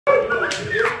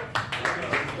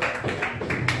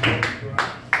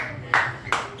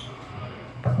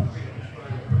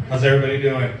How's everybody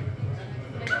doing?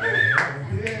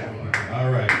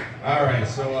 All right.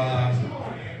 So a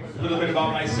little bit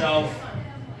about myself.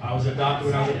 I was adopted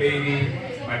when I was a baby.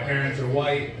 My parents are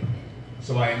white,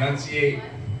 so I enunciate.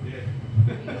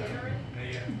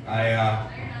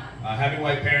 Having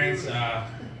white parents,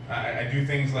 I do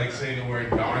things like say the word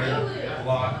darn a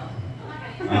lot.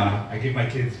 I give my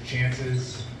kids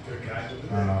chances. It's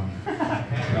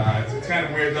kind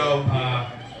of weird though.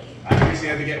 I recently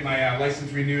had to get my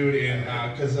license renewed, and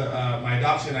because my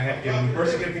adoption, I had to get a new birth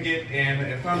certificate, and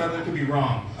I found out that could be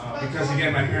wrong. Because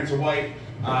again, my parents are white,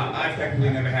 I've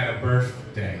technically never had a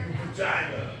birthday.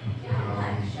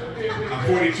 I'm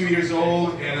 42 years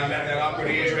old, and I'm at that awkward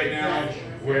age right now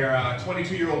where a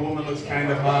 22-year-old woman looks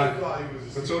kind of hot,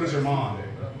 but so does her mom.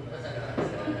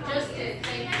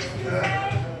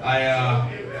 I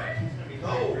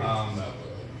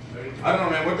don't know,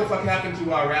 man, what the fuck happened to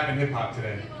rap and hip-hop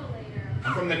today?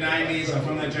 I'm from the 90s, I'm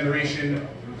from that generation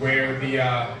where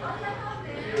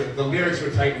the lyrics were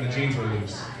tight and the jeans were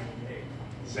loose.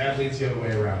 Sadly, it's the other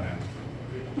way around now.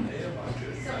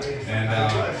 And,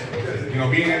 you know,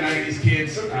 being a 90s kid,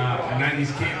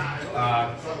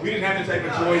 we didn't have the type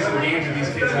of toys and games that these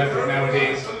kids have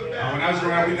nowadays. When I was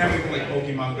growing up, we didn't have anything like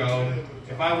Pokemon Go.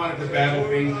 If I wanted to battle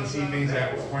things and see things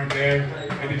that weren't there,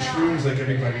 I did shrooms like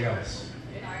everybody else.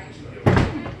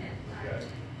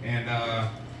 And,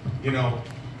 you know,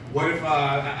 what if,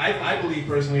 I believe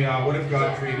personally, what if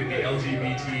God created the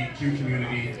LGBTQ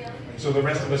community so the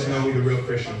rest of us know who the real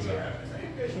Christians are?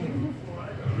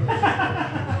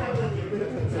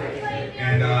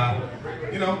 And,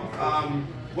 you know,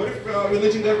 what if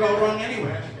religion got it all wrong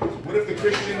anyway? What if the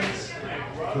Christians,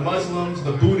 the Muslims,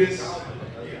 the Buddhists,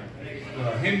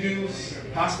 the Hindus,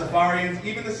 Pastafarians,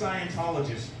 even the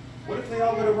Scientologists, what if they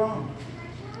all got it wrong?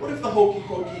 What if the hokey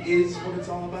pokey is what it's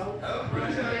all about?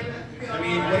 I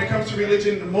mean, when it comes to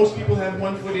religion, most people have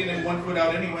one foot in and one foot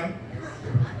out anyway.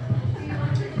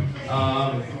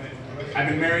 I've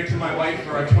been married to my wife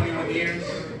for 21 years.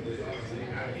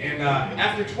 And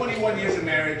after 21 years of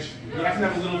marriage, you have to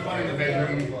have a little fun in the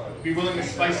bedroom, be willing to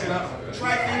spice it up,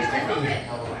 try things differently.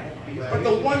 But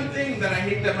the one thing that I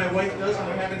hate that my wife does when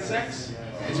we're having sex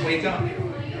is wake up.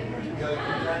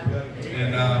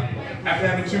 And after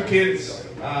having 2 kids,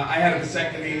 I had a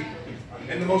vasectomy.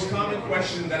 And the most common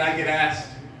question that I get asked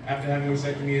after having a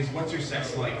vasectomy is, what's your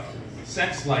sex life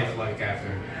like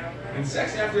after? And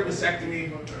sex after a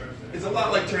vasectomy is a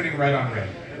lot like turning red on red.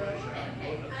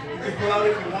 You can pull out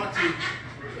if you want to,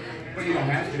 but you don't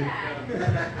have to.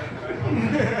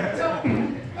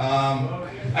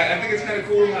 I think it's kind of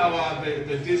cool how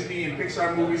the Disney and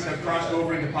Pixar movies have crossed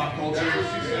over into pop culture.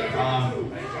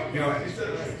 You know,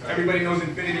 everybody knows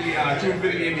Infinity, To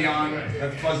Infinity and Beyond.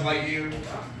 That's Buzz Lightyear.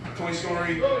 Toy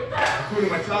Story, Hakuna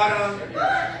Matata.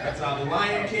 That's The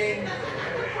Lion King.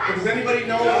 But does anybody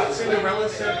know what Cinderella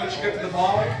said when she got to the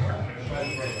ball?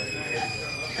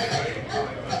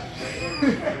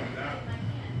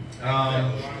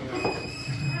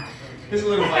 Here's a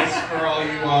little advice for all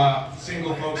you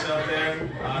single folks out there.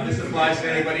 This applies to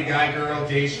anybody, guy, girl,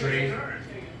 gay, straight.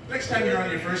 Next time you're on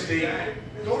your first date,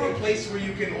 go to a place where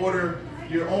you can order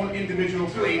your own individual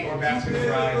plate or basket of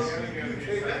fries.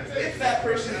 If that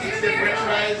person eats their french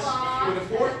fries with a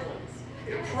fork,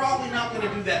 you're probably not going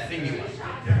to do that thing you like.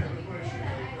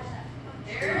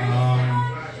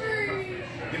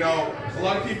 You know, a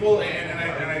lot of people, and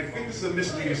I think this is a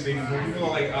misleading statement, but people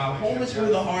are like, home is where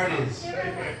the heart is.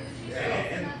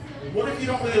 And what if you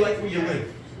don't really like where you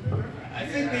live? I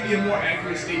think maybe a more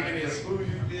accurate statement is,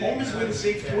 home is where the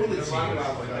safe toilet seat is.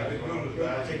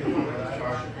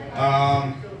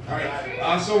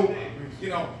 Alright, so, you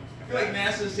know, I feel like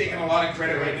NASA is taking a lot of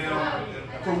credit right now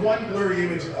for one blurry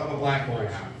image of a black hole.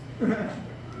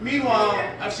 Meanwhile,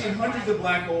 I've seen hundreds of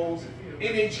black holes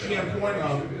in HG on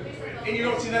Pornhub, and you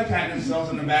don't see them patting themselves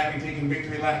on the back and taking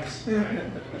victory laps.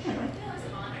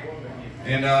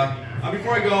 And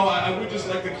before I go, I would just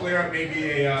like to clear up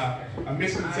maybe a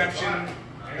misconception,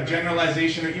 a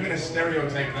generalization, or even a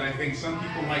stereotype that I think some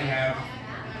people might have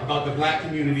about the black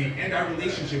community and our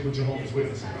relationship with Jehovah's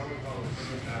Witnesses.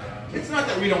 It's not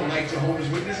that we don't like Jehovah's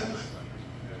Witnesses.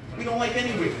 We don't like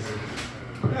any witnesses.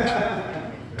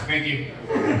 Thank you.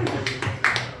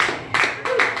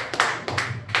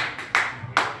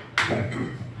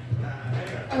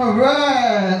 All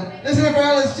right. Listen to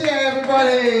Alice Chair,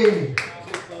 everybody.